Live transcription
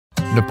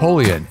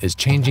Napoleon is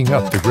changing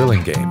up the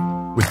grilling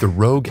game with the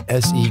Rogue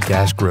SE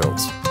gas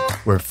grills,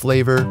 where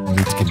flavor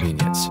meets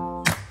convenience.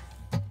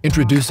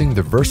 Introducing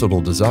the versatile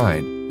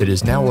design that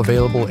is now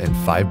available in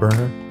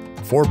 5-burner,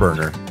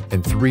 4-burner,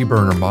 and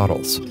 3-burner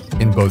models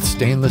in both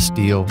stainless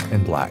steel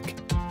and black.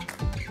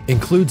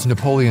 Includes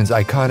Napoleon's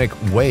iconic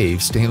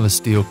Wave stainless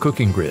steel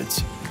cooking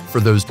grids for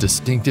those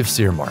distinctive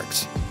sear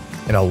marks,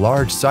 and a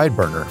large side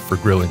burner for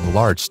grilling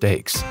large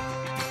steaks.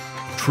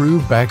 True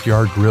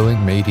backyard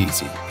grilling made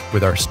easy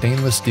with our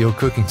stainless steel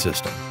cooking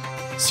system.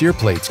 Sear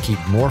plates keep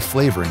more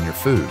flavor in your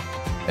food,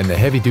 and the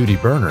heavy-duty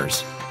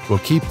burners will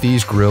keep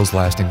these grills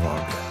lasting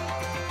longer.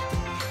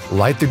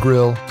 Light the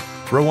grill,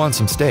 throw on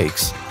some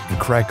steaks, and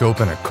crack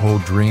open a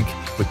cold drink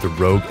with the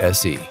Rogue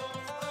SE.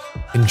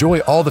 Enjoy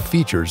all the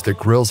features that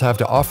grills have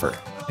to offer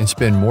and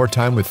spend more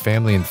time with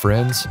family and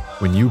friends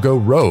when you go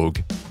Rogue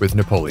with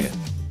Napoleon.